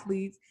other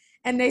athletes,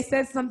 and they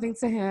said something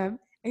to him,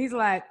 and he's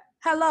like,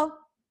 "Hello."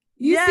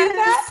 You see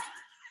that?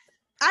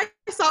 I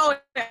saw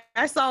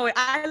it.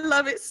 I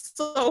love it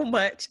so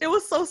much. It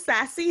was so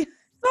sassy.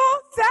 So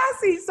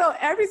sassy. So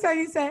every time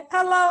you say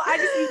hello, I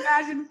just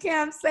imagine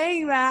Cam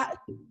saying that.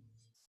 Woo!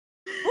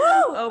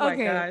 Oh my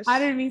gosh. I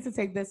didn't mean to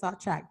take this off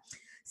track.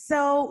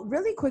 So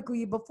really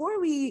quickly, before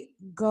we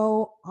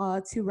go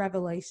to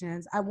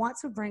Revelations, I want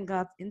to bring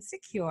up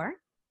Insecure.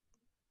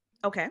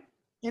 Okay.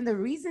 And the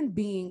reason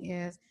being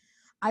is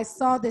I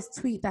saw this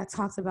tweet that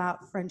talks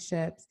about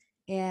friendships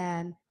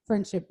and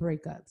friendship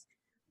breakups.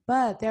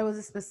 But there was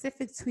a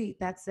specific tweet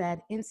that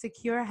said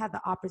Insecure had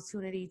the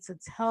opportunity to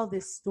tell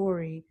this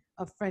story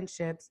of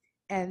friendships,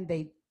 and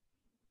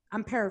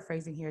I'm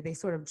paraphrasing here, they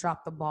sort of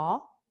dropped the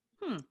ball.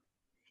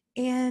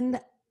 And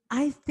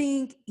I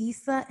think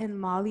Issa and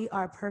Molly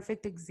are a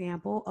perfect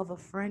example of a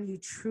friend you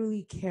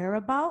truly care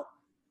about,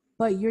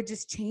 but you're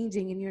just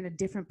changing and you're in a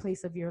different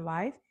place of your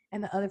life,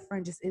 and the other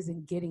friend just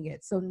isn't getting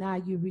it. So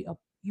now you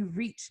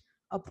reach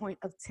a point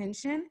of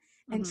tension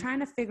and trying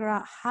to figure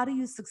out, how do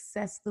you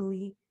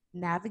successfully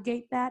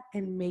navigate that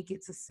and make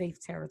it to safe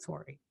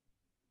territory?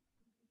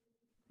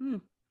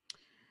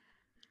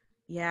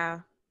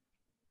 Yeah.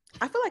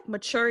 I feel like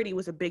maturity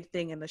was a big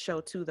thing in the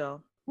show too,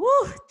 though. Woo,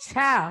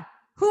 child.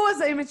 Who was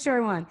the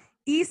immature one?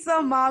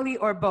 Issa, Molly,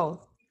 or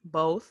both?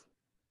 Both.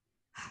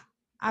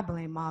 I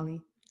blame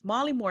Molly.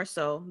 Molly more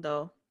so,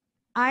 though.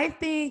 I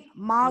think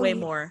Molly... Way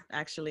more,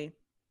 actually.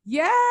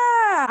 Yeah.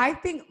 I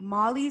think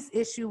Molly's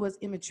issue was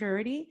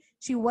immaturity.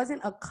 She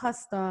wasn't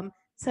accustomed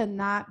to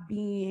not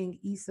being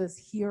Issa's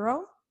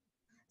hero.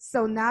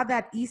 So now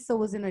that Issa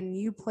was in a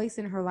new place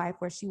in her life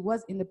where she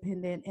was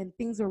independent and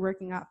things were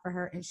working out for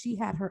her and she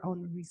had her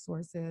own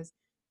resources,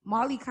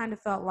 Molly kind of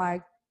felt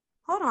like,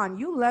 hold on,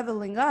 you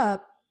leveling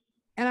up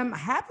and I'm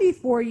happy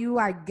for you,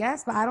 I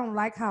guess, but I don't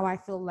like how I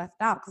feel left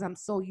out because I'm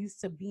so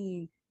used to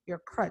being your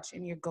crutch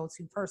and your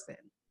go-to person.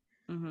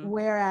 Mm-hmm.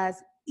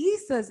 Whereas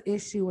Issa's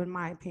issue, in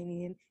my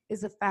opinion,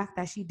 is the fact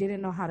that she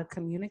didn't know how to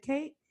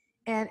communicate.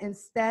 And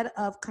instead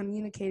of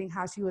communicating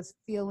how she was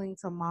feeling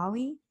to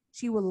Molly,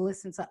 she would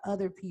listen to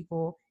other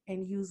people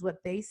and use what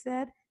they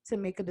said to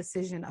make a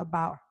decision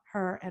about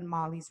her and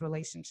Molly's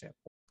relationship.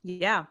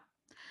 Yeah,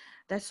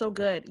 that's so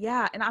good.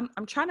 Yeah, and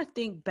I'm trying to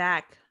think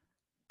back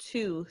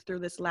too through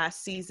this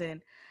last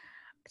season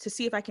to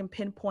see if I can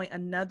pinpoint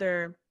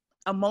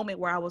a moment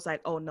where I was like,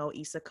 oh no,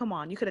 Issa, come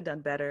on, you could have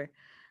done better.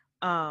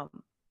 Um,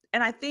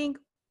 and I think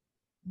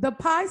The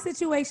pie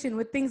situation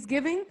with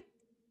Thanksgiving,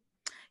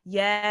 you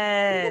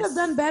could have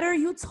done yes, better.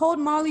 You told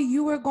Molly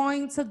you were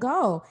going to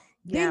go.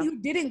 Then yeah, you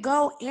didn't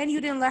go and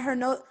you didn't let her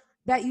know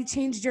that you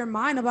changed your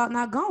mind about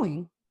not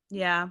going.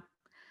 yeah,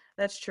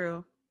 that's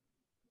true.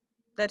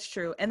 That's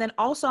true. And then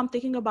also I'm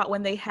thinking about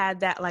when they had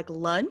that like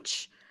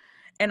lunch,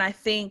 and I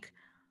think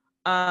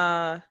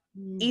uh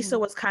Issa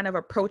Mhm. was kind of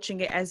approaching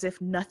it as if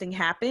nothing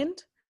happened,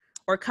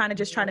 or kind of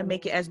just trying to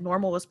make it as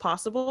normal as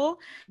possible.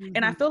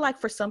 And I Mhm. feel like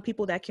for some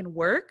people that can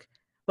work,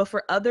 but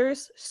for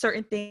others,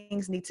 certain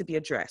things need to be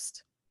addressed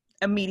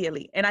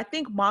immediately. And I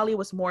think Molly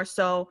was more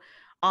so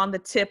on the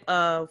tip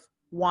of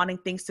wanting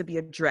things to be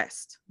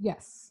addressed.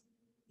 Yes.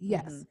 Mm-hmm.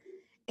 Yes.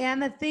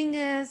 And the thing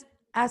is,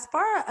 as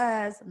far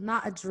as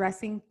not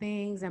addressing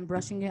things and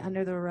brushing it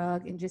under the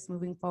rug and just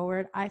moving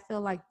forward, I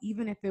feel like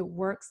even if it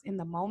works in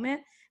the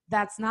moment,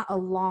 that's not a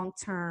long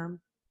term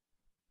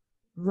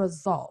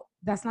result.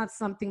 That's not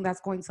something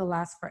that's going to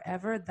last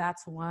forever.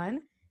 That's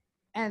one.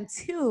 And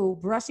two,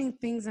 brushing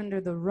things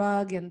under the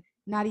rug and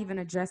not even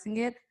addressing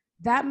it,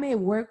 that may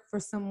work for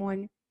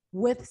someone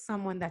with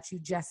someone that you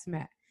just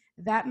met.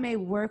 That may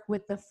work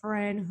with the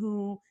friend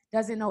who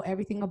doesn't know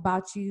everything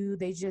about you.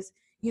 They just,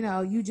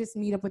 you just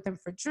meet up with them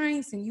for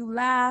drinks and you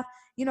laugh.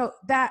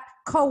 That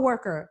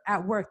coworker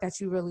at work that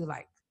you really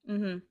like.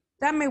 Mm-hmm.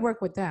 That may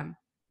work with them.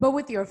 But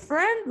with your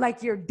friend,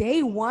 like your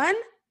day one,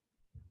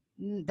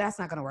 that's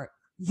not gonna work.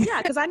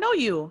 Yeah, because I know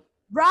you.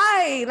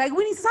 Right. Like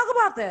we need to talk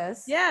about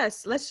this.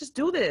 Yes, let's just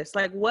do this.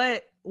 Like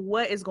what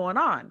is going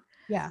on?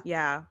 Yeah.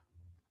 Yeah.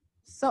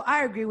 So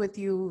I agree with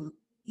you.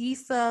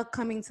 Issa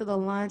coming to the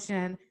lunch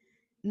and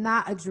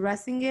not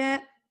addressing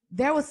it,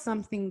 there was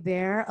something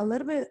there. A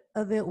little bit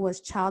of it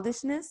was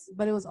childishness,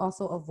 but it was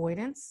also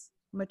avoidance.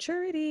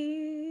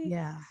 Maturity.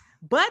 Yeah.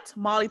 But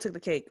Molly took the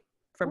cake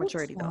for Oh,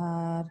 maturity though.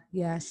 God.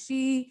 Yeah,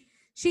 she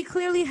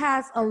clearly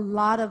has a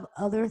lot of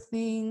other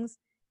things.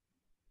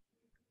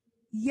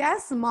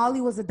 Yes, Molly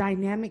was a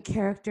dynamic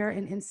character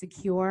and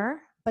insecure,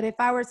 but if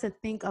I were to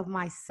think of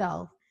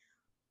myself,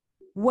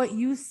 what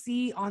you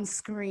see on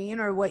screen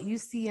or what you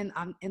see in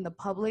the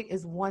public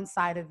is one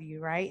side of you,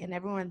 right? And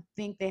everyone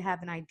think they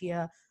have an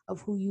idea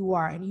of who you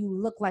are and you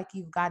look like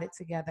you've got it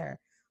together.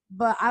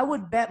 But I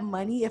would bet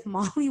money if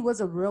Molly was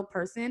a real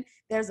person,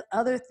 there's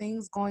other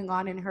things going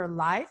on in her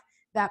life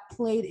that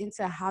played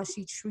into how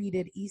she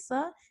treated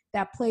Issa,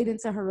 that played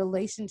into her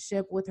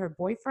relationship with her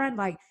boyfriend.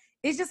 Like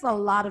it's just a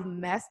lot of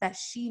mess that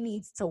she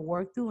needs to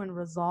work through and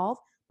resolve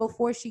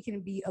before she can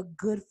be a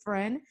good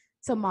friend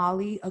to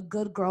Molly, a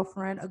good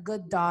girlfriend, a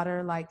good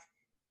daughter. Like,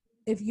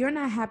 if you're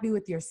not happy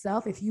with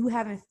yourself, if you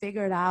haven't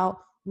figured out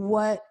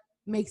what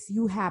makes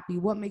you happy,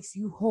 what makes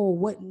you whole,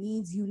 what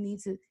needs you need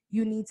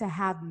to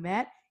have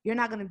met, you're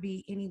not going to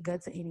be any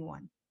good to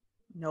anyone.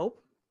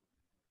 Nope.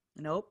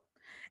 Nope.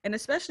 And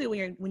especially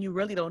when you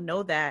really don't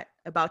know that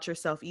about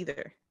yourself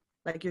either.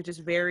 Like you're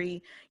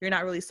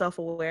not really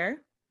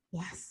self-aware.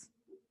 Yes.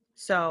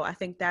 So I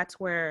think that's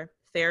where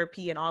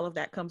therapy and all of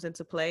that comes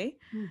into play,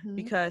 Mm-hmm.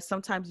 because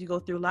sometimes you go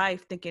through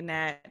life thinking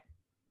that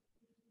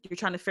you're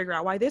trying to figure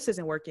out why this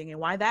isn't working and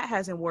why that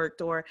hasn't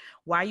worked, or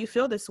why you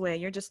feel this way.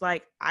 And you're just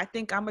like, I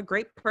think I'm a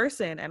great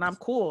person and I'm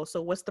cool.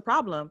 So what's the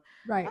problem?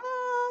 Right.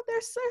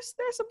 There's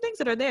some things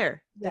that are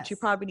there that you Yes.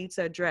 probably need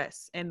to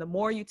address. And the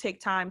more you take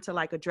time to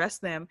like address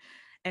them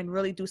and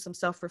really do some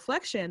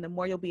self-reflection, the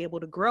more you'll be able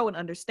to grow and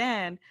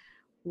understand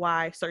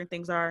why certain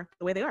things are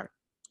the way they are.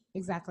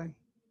 Exactly.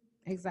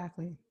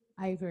 Exactly.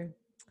 I agree.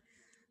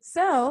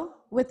 So,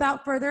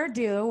 without further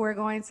ado, we're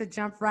going to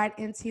jump right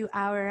into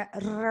our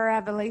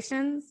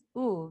revelations.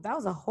 Ooh, that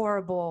was a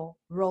horrible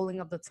rolling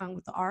of the tongue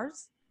with the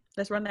R's.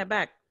 Let's run that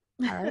back.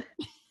 All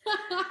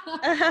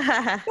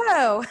right.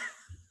 So,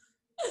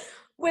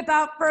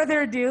 without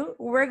further ado,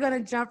 we're going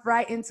to jump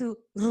right into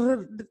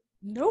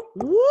nope.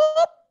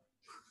 Whoop.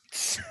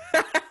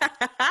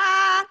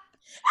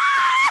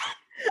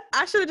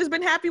 I should have just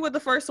been happy with the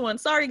first one.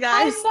 Sorry,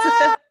 guys.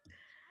 I know.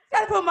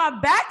 Got to put my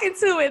back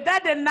into it.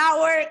 That did not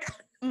work.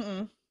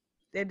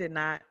 It did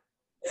not.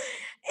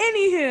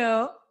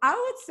 Anywho, I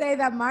would say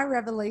that my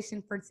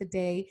revelation for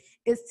today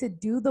is to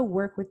do the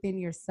work within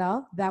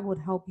yourself that would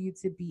help you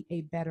to be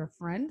a better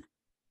friend.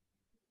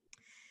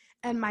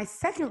 And my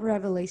second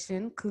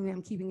revelation, clearly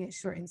I'm keeping it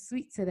short and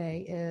sweet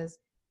today, is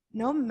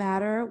no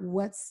matter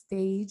what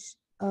stage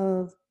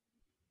of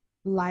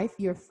life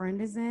your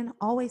friend is in,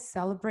 always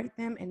celebrate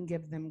them and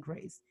give them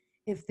grace.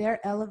 If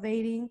they're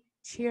elevating,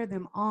 cheer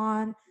them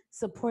on,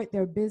 support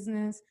their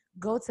business,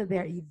 go to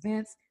their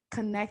events,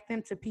 connect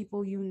them to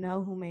people you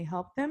know who may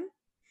help them.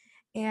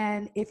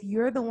 And if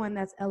you're the one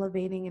that's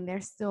elevating and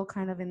they're still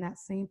kind of in that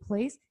same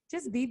place,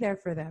 just be there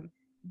for them.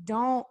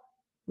 Don't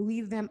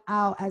leave them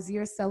out as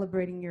you're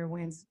celebrating your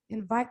wins.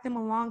 Invite them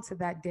along to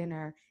that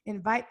dinner.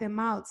 Invite them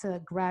out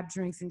to grab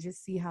drinks and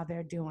just see how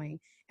they're doing.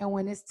 And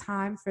when it's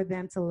time for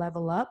them to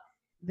level up,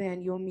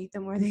 then you'll meet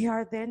them where they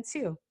are then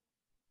too.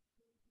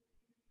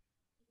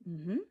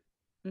 Mm-hmm.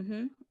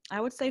 Mm-hmm. I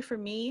would say for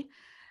me,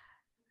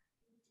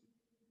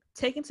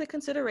 take into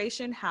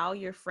consideration how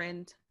your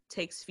friend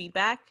takes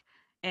feedback.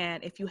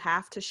 And if you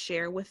have to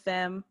share with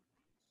them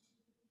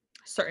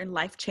certain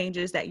life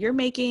changes that you're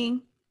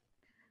making,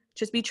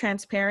 just be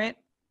transparent.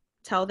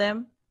 Tell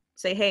them,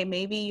 say, hey,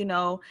 maybe,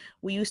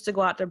 we used to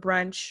go out to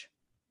brunch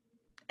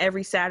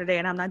every Saturday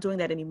and I'm not doing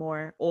that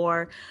anymore.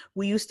 Or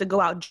we used to go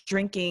out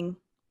drinking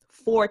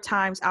 4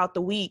 times out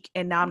the week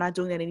and now I'm not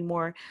doing that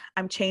anymore.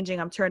 I'm changing,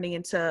 I'm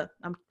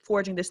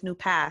forging this new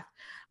path.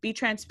 Be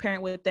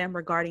transparent with them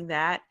regarding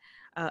that.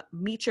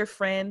 Meet your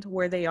friend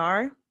where they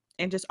are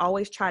and just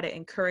always try to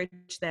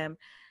encourage them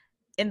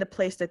in the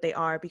place that they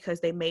are, because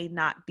they may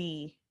not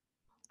be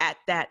at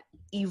that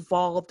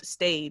evolved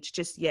stage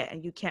just yet,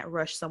 and you can't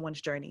rush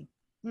someone's journey.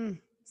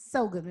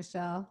 So good,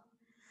 Michelle.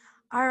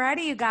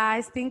 Alrighty, you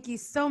guys. Thank you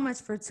so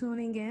much for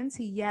tuning in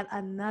to yet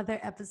another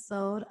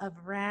episode of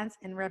Rants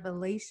and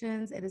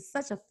Revelations. It is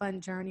such a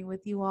fun journey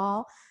with you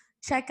all.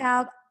 Check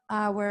out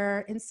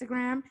our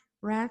Instagram,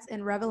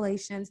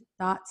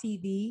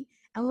 rantsandrevelations.tv,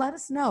 and let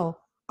us know,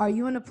 are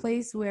you in a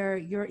place where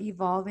you're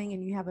evolving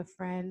and you have a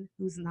friend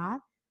who's not?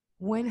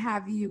 What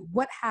have you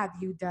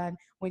done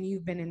when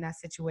you've been in that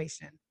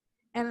situation?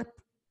 And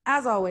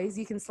as always,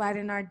 you can slide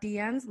in our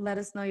DMs, let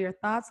us know your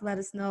thoughts, let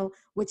us know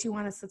what you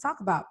want us to talk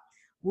about.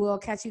 We'll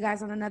catch you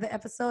guys on another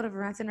episode of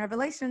Rants and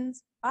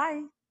Revelations.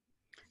 Bye.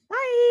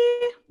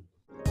 Bye.